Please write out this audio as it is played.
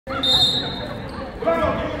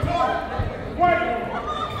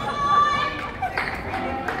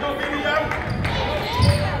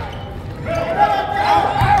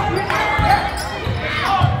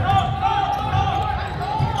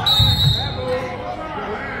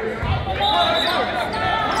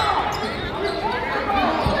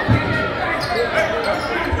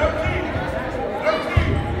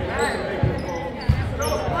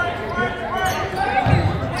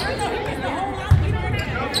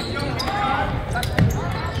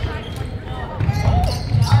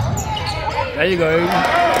There you go, Aiden.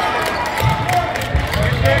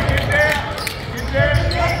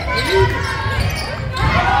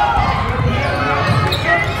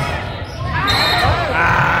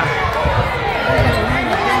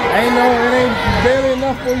 Ain't no, it ain't barely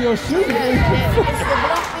enough for your shoe.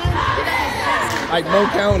 Like no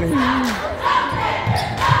counting.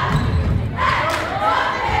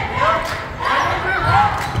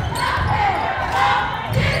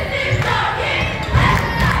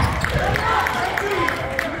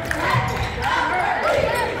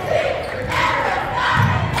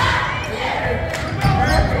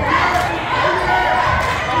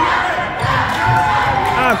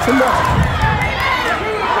 Too much.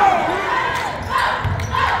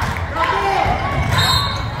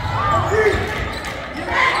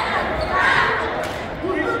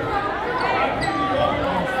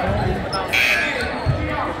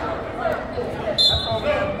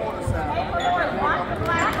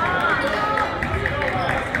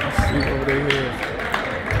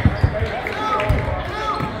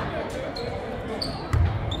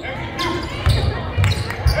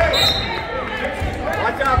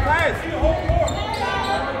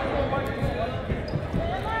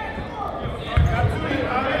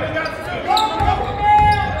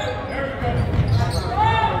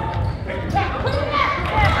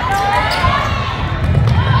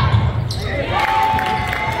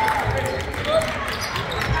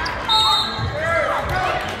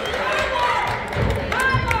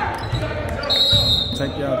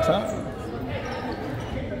 Take y'all top.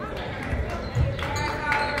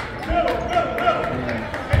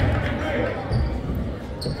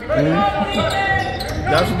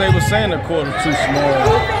 That's what they were saying, the quarter's too small.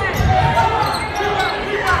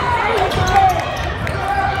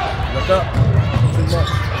 Look up. Too much.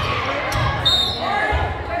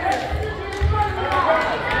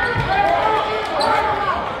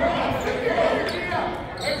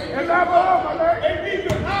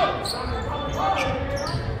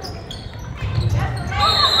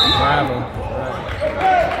 Travel.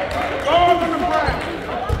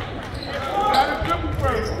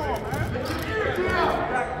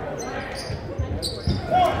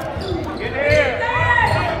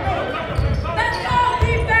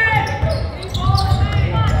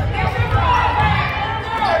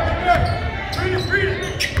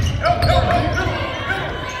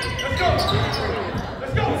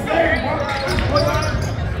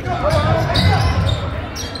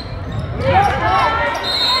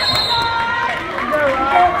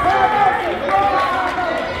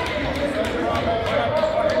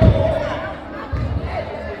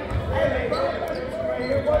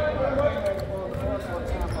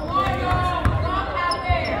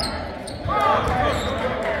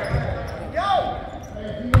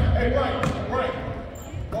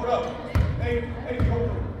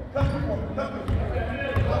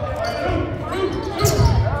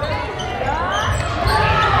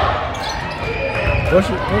 Push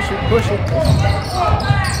it, push it, push it.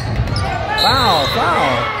 Foul,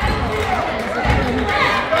 foul.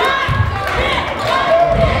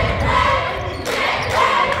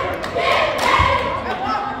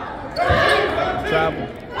 Travel.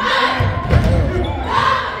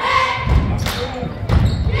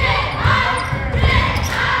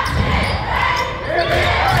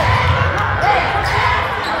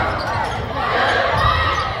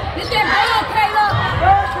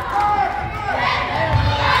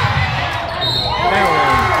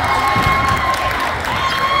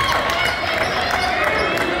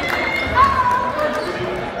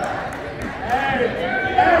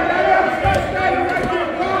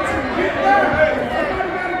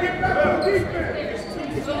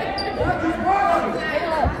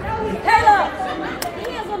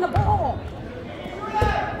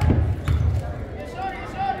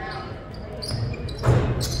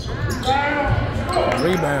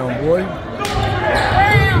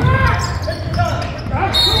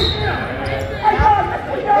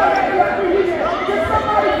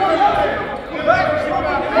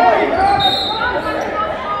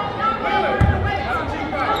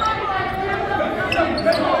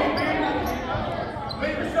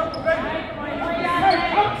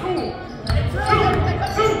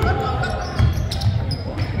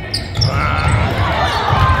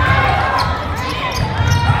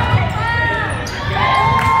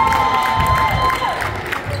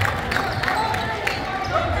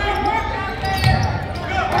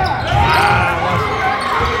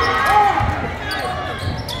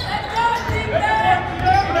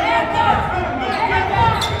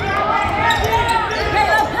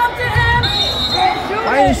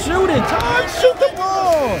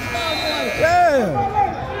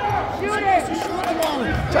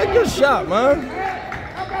 Take your shot, man.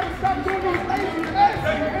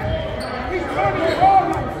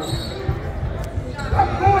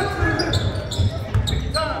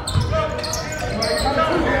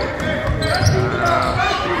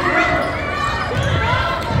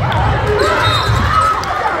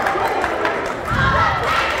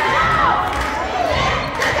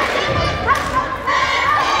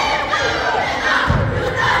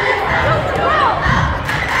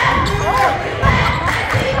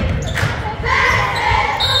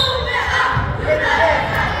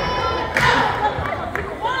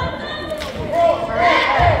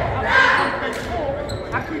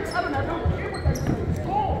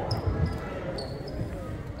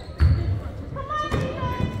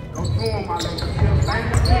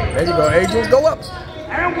 There you go, Adrian. Go up.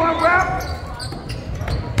 And one rep.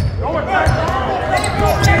 Go attack.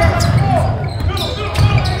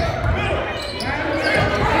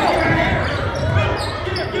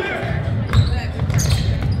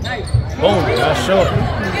 Boom, that's short.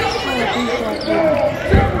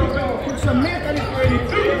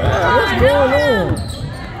 What's going on?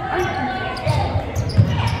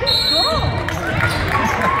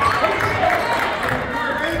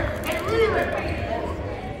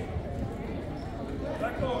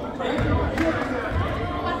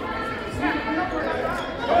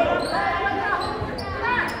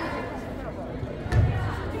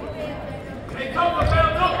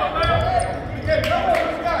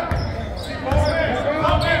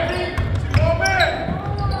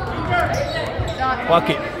 Fuck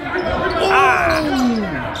it. Ah.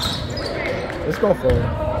 Let's go for it.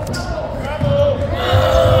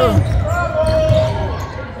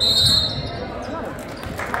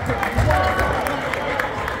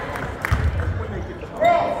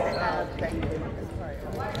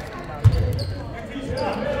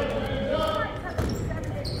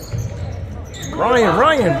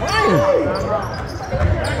 Ryan.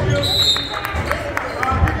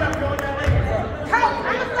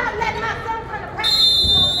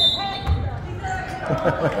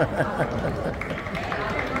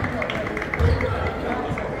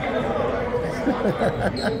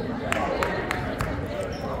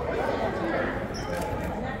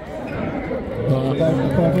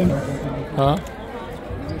 Huh?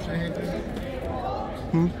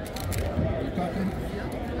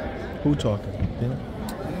 Who talking?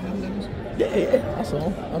 Yeah, I saw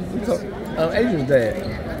him. I'm Adrian's dad.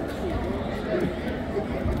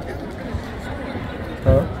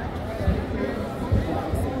 Huh?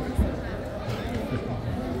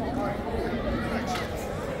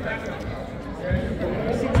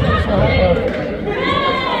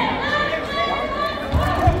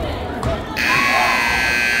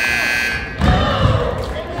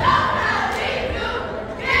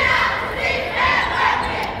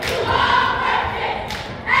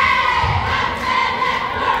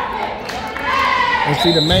 And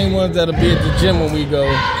see the main ones that'll be at the gym when we go.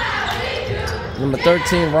 Number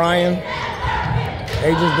 13, Ryan.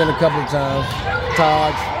 Adrian's been a couple of times.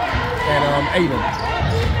 Todd and Aiden.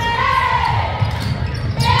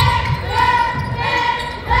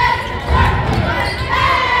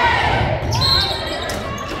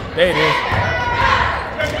 There it is.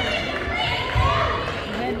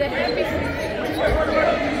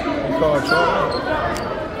 You call Charlie.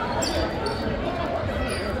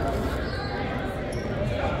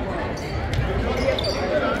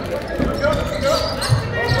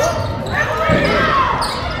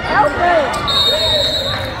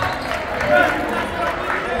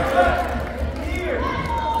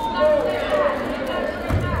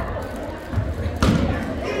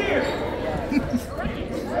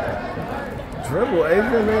 Dribble,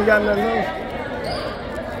 Adrian ain't got nothing else.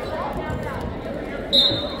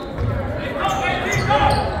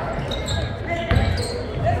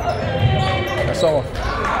 That's all.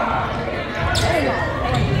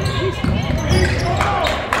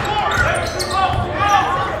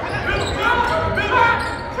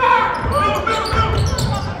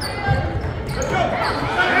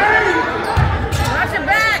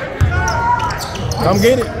 Come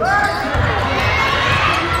get it.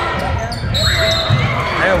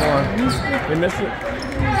 And one. They missed it.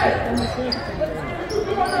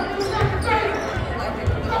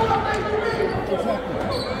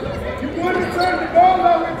 You want to turn the ball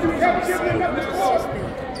out and you kept dribbling up the court.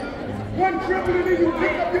 One dribble and then you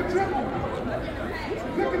pick up your dribble.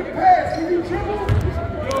 Look at the pass. Can you dribble?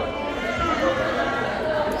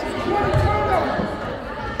 What a turnover.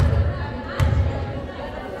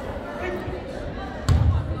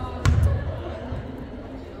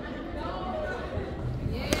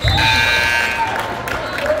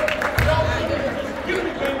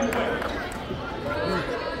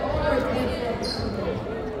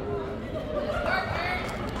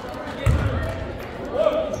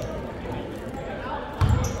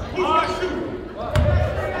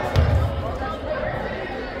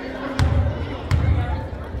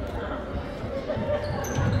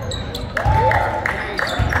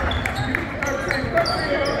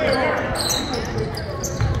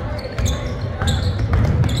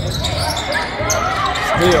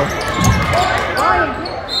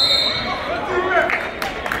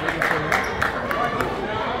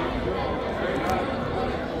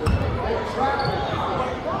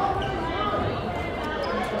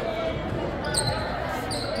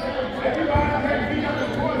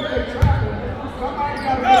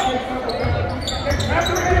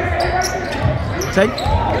 Take.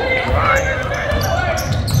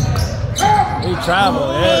 He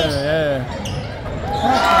traveled, yeah.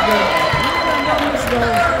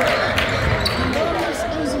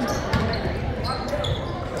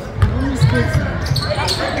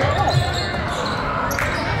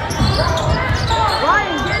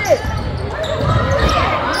 Ryan, get it!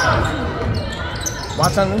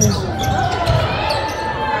 Watch underneath.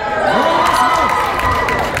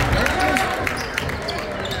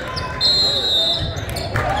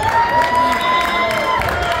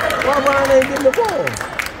 Why Ryan ain't getting the ball?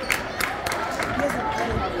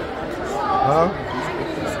 Huh?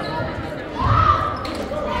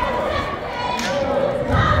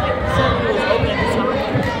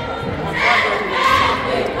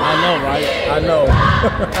 I know, right? I know.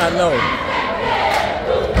 I know.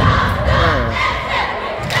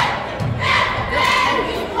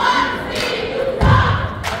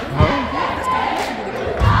 Huh?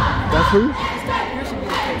 That's who?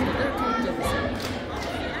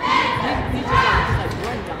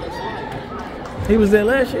 He was there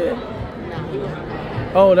last year?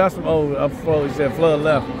 Oh, that's from, I thought he said Flood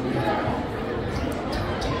left.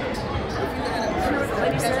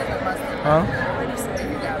 Huh?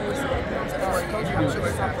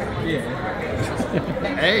 Yeah.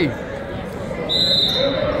 Hey.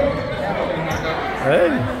 Hey.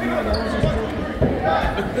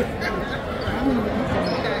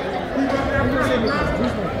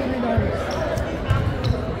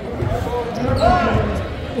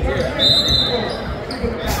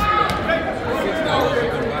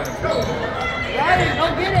 Ryan, go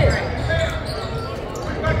get it!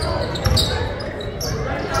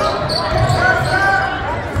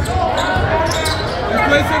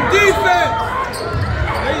 Play some defense.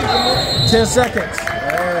 There you go. 10 seconds.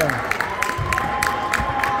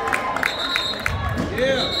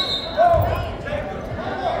 Yeah.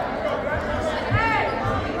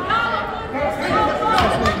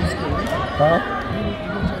 Huh?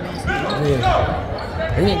 Yeah.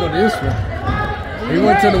 He didn't go to this one. He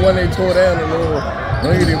went to the one they tore down, the little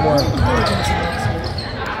raggedy one.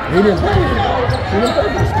 He didn't play. He didn't play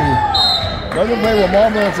for the school. Logan played with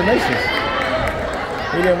Marlboro and Tenacious.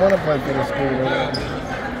 He didn't want to play for the school.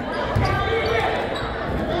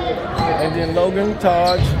 And then Logan,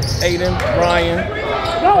 Taj, Aiden, Brian,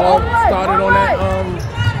 all started on that.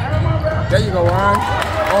 There you go, Ryan.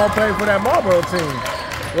 All played for that Marlboro team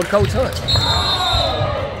with Coach Hunt.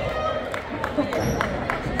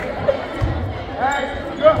 Hey,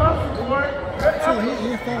 good hustle, boy. Good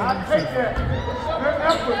effort. I take that. Good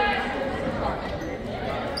effort.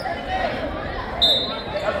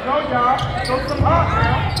 Let's go, y'all. Throw some hot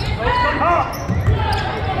now. Throw some hot.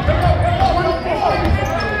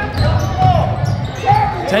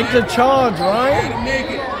 Take the charge, Ryan.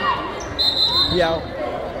 He out.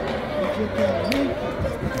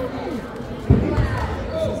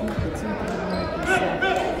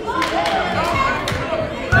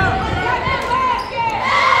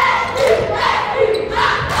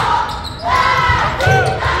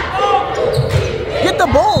 Get the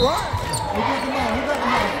ball, right?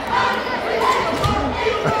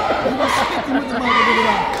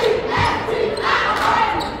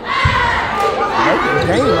 Make a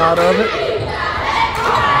game out of it.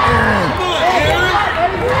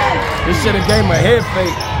 This should have gave him a head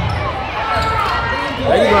fake.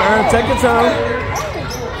 There you go, Aaron. Take your time.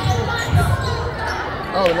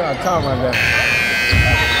 Oh, no, time right there.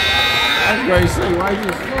 That's great. See, why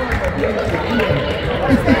you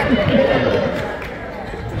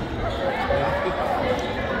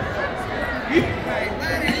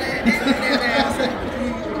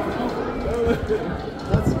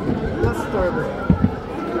Let's start it.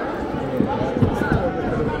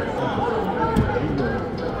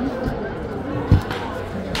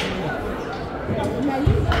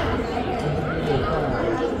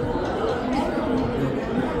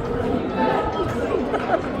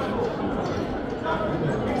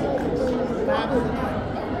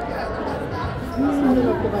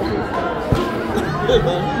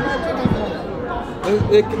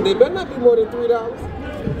 They better not be more than $3.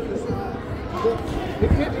 It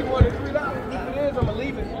can't be more than $3. If it is, I'm gonna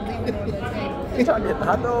leave it. you trying to get the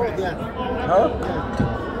hot dog? Yeah. Huh?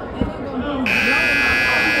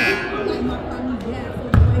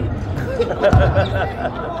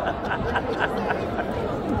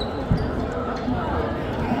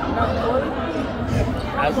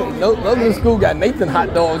 I said, Logan School got Nathan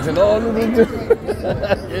hot dogs and all of them.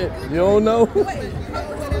 You don't know?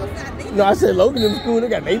 No, I said Logan in school, they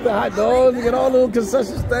got Nathan hot dogs, they got all little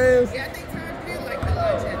concession stands. Yeah.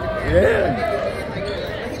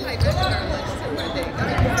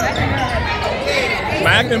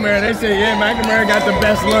 McNamara, they say, yeah, McNamara got the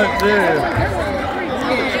best lunch, yeah.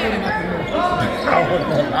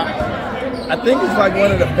 I think it's like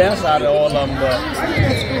one of the best out of all of them, but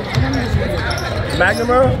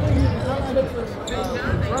McNamara?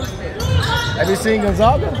 Have you seen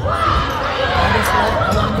Gonzaga?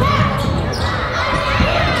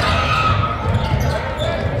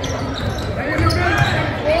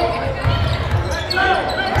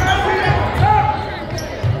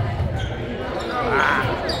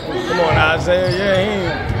 Come on, Isaiah,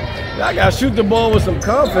 yeah, y'all gotta shoot the ball with some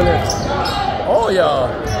confidence. All y'all.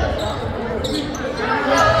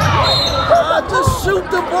 Just shoot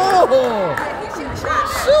the ball.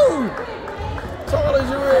 Shoot. Tall as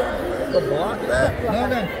you are. To block that. No.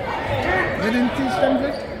 They didn't teach them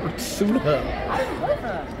this? Shoot up.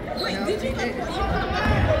 Wait, did you?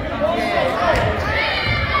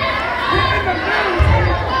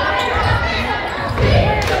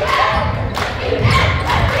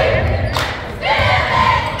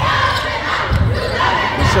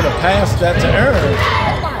 He should have passed that to Aaron.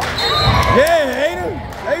 Yeah,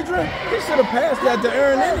 Adrian, he should have passed that to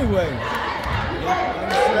Aaron anyway.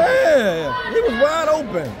 Yeah, he was wide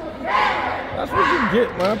open. That's what you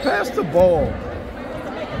get, man. Pass the ball.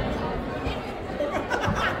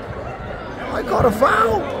 I caught a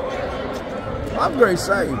foul. I'm great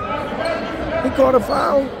save. He caught a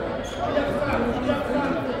foul.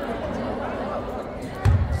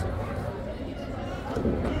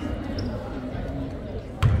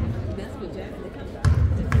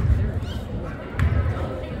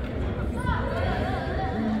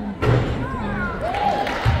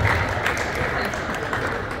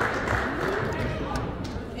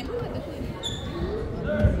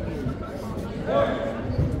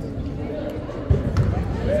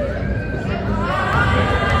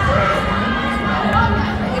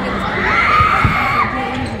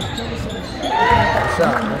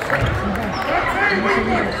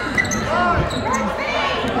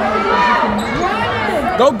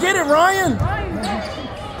 Go get it, Ryan.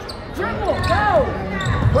 Dribble, go.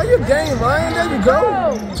 Play your game, Ryan. There you go.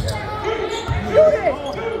 Shoot it.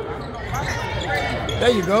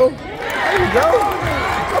 There you go. There you go.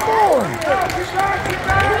 Come on.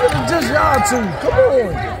 Just y'all two. Come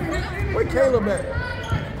on. Where Caleb at?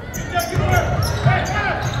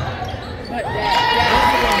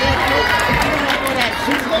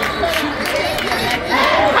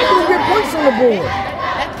 How you get points on the board?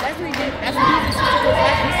 That's what he did. That's what he did. He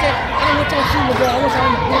said, I don't want y'all shooting the ball. I want y'all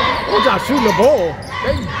on the ball. I want y'all shooting the ball.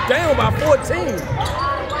 They down by 14.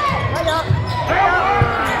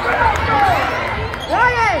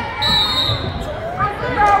 Ryan!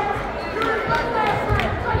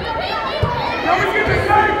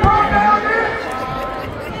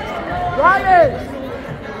 Ryan!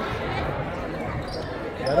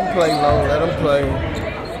 Let him play low. Let him play.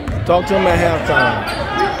 Talk to him at halftime.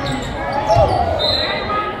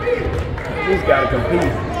 He's got to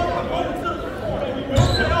compete.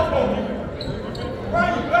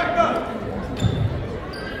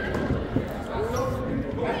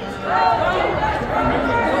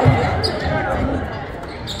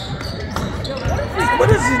 What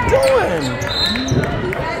is he doing?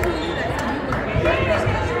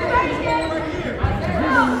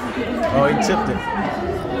 Oh, he tipped it.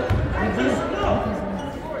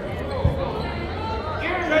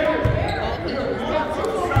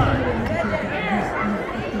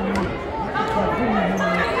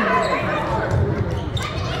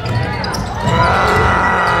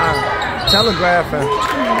 Telegraphing.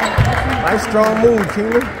 Nice strong move,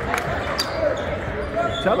 Keenan.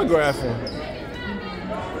 Telegraphing.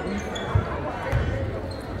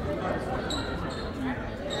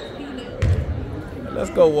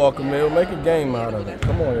 Let's go, Walker Mill. Make a game out of it.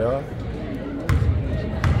 Come on, y'all.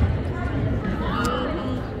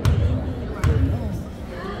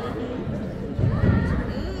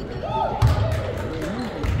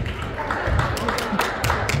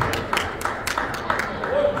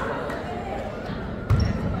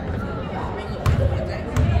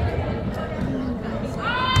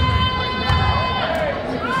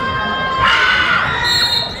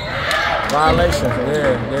 Violation,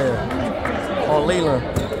 yeah. On Leland.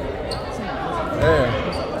 Yeah.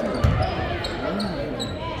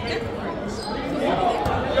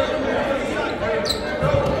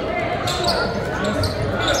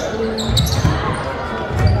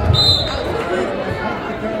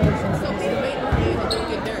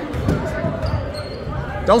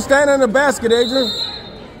 Don't stand in the basket, Adrian.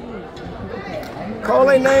 Call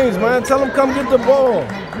their names, man. Tell them come get the ball.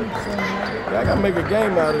 I gotta make a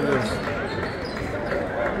game out of this.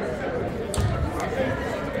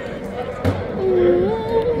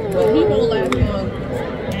 He won't last long.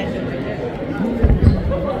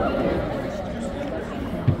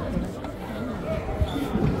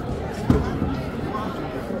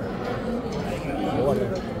 They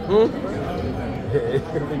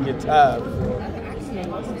get tired.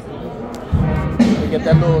 They get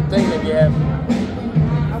that little thing that you have.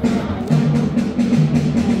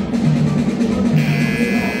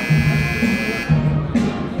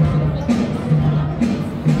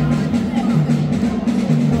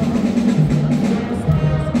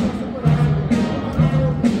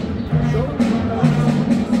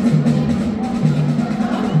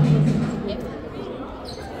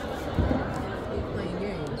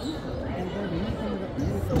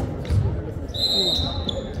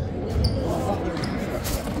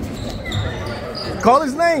 Call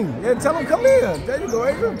his name. Yeah, tell him come here. There you go,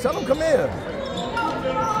 Adrian. Tell him come here.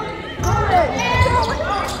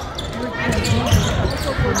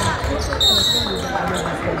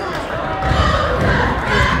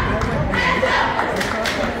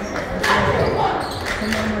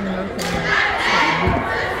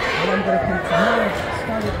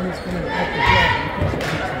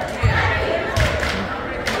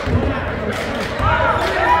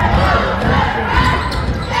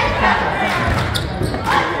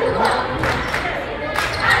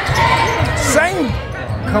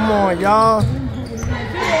 Come on, y'all.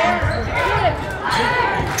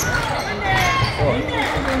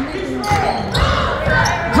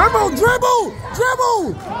 Dribble, dribble,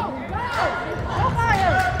 dribble.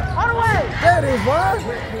 That is why.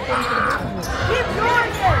 Keep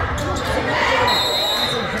doing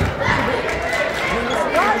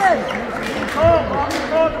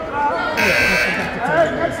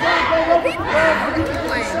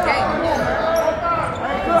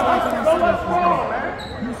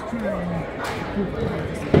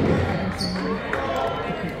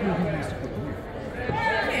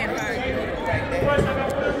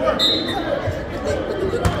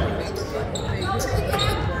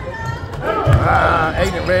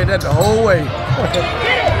Aiden read that the whole way.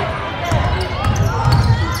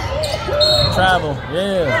 Travel,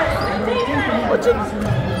 yeah. What you?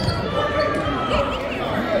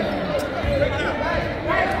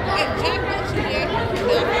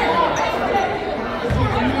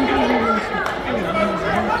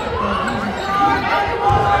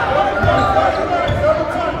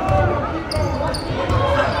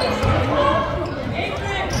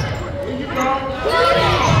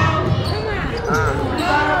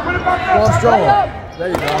 Going strong. There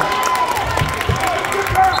you go.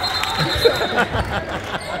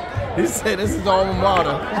 He said this is alma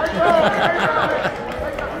mater.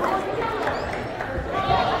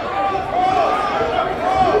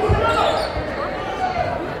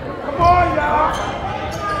 Come on, y'all.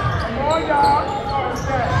 Come on, y'all.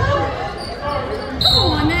 Come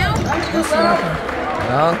on now.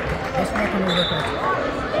 Huh?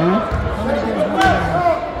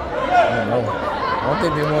 I don't know. I don't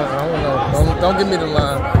think they want, I don't know. Don't give me the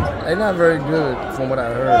line. They're not very good from what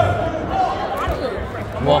I heard.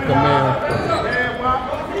 Walk them in. I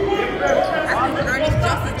think Ernest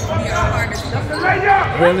Justice will be our hardest.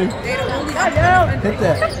 Really? They're the only Hit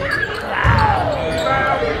that.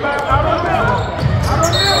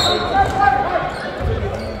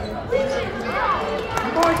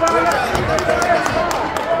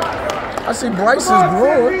 I see Bryce is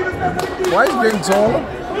growing. Bryce getting taller.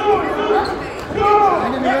 I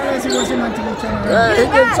didn't realize he was in until he turned around. Yeah, he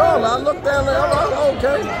getting taller. I looked down there. I'm like,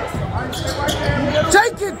 okay.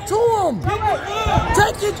 Take it to him.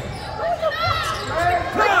 Take it.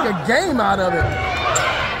 Take the game out of it.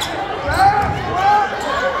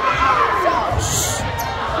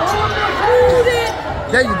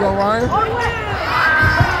 There you go, Ryan.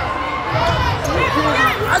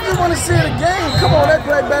 I just want to see it again. Come on, they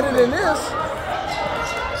play better than this.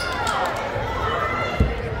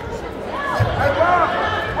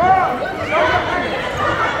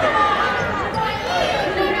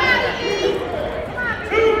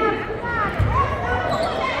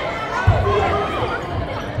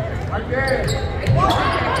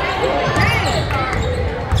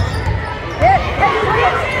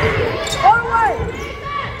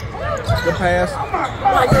 Good pass.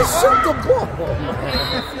 Why you shoot the ball?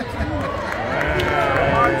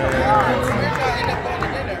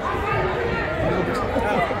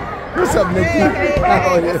 What's up, Nicky?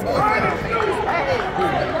 Oh, yeah.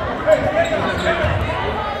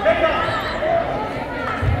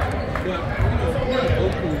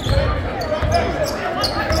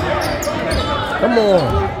 Come on.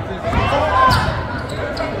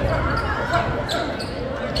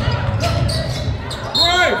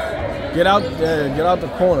 Get out there, get out the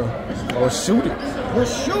corner. Or shoot it.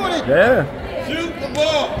 Just shoot it. Yeah. Shoot the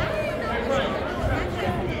ball.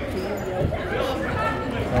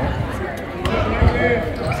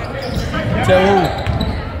 Tell who?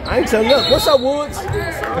 I I ain't telling nothing. What's up, Woods? I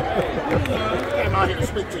came out here to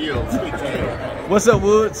speak to you. Speak to him. What's up,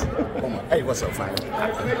 Woods? Hey, what's up, fam?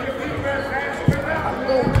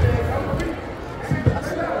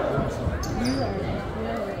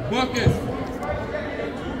 Bucket.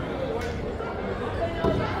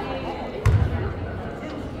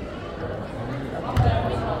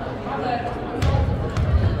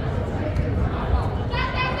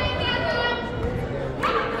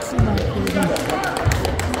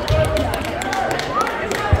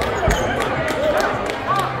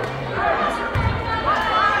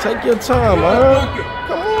 Take your time, man.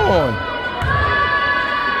 Come on.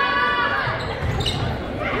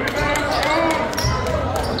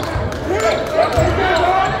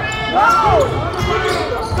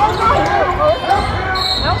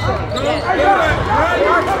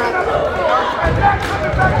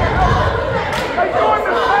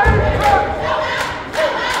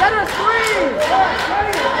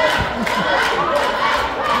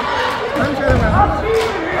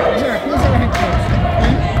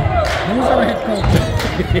 Who's our head coach?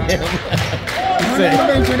 One on the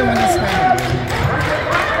bench, the other one is standing.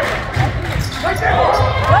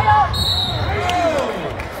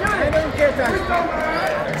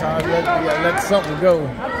 That's how I let something go.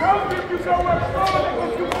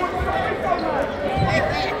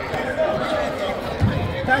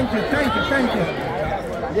 Thank you.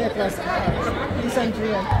 Yeah, class. Listen to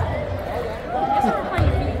you.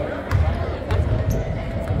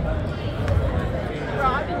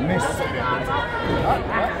 Miss.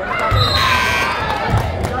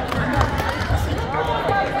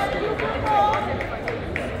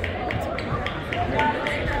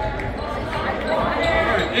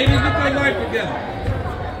 Ladies, get their life together.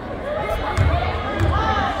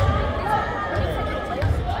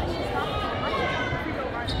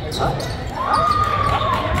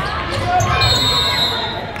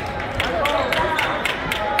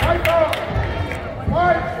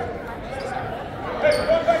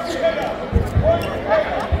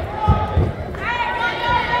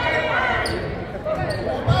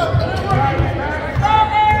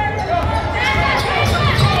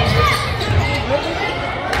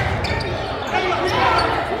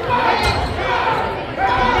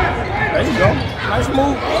 There you go. Nice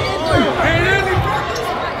move.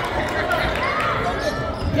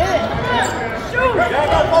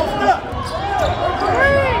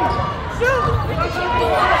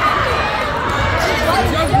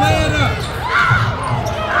 Just lay it up.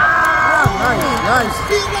 Nice.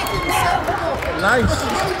 Nice.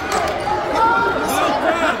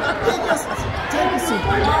 Take a seat.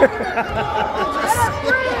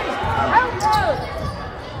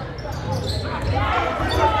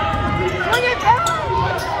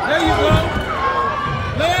 There you go.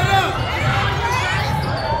 Lay it up.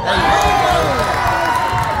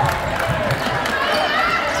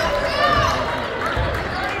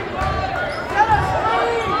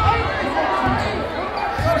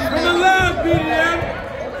 From the left, BDM.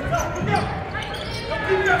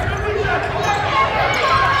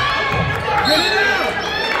 Get it out.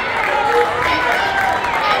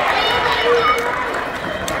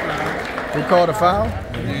 We called a foul?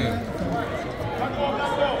 Yeah.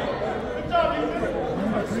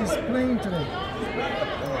 He's playing today.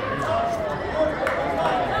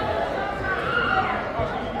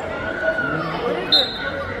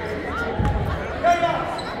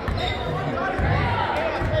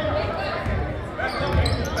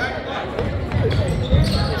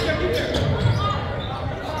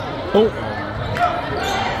 Oh.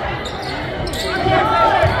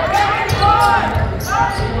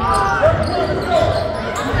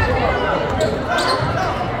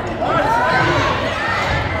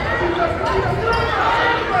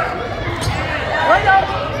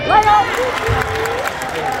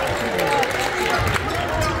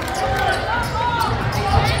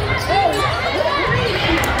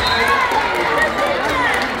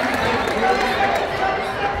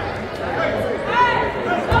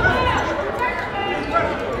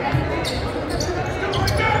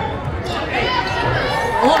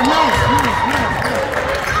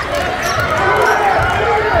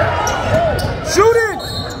 Shoot it!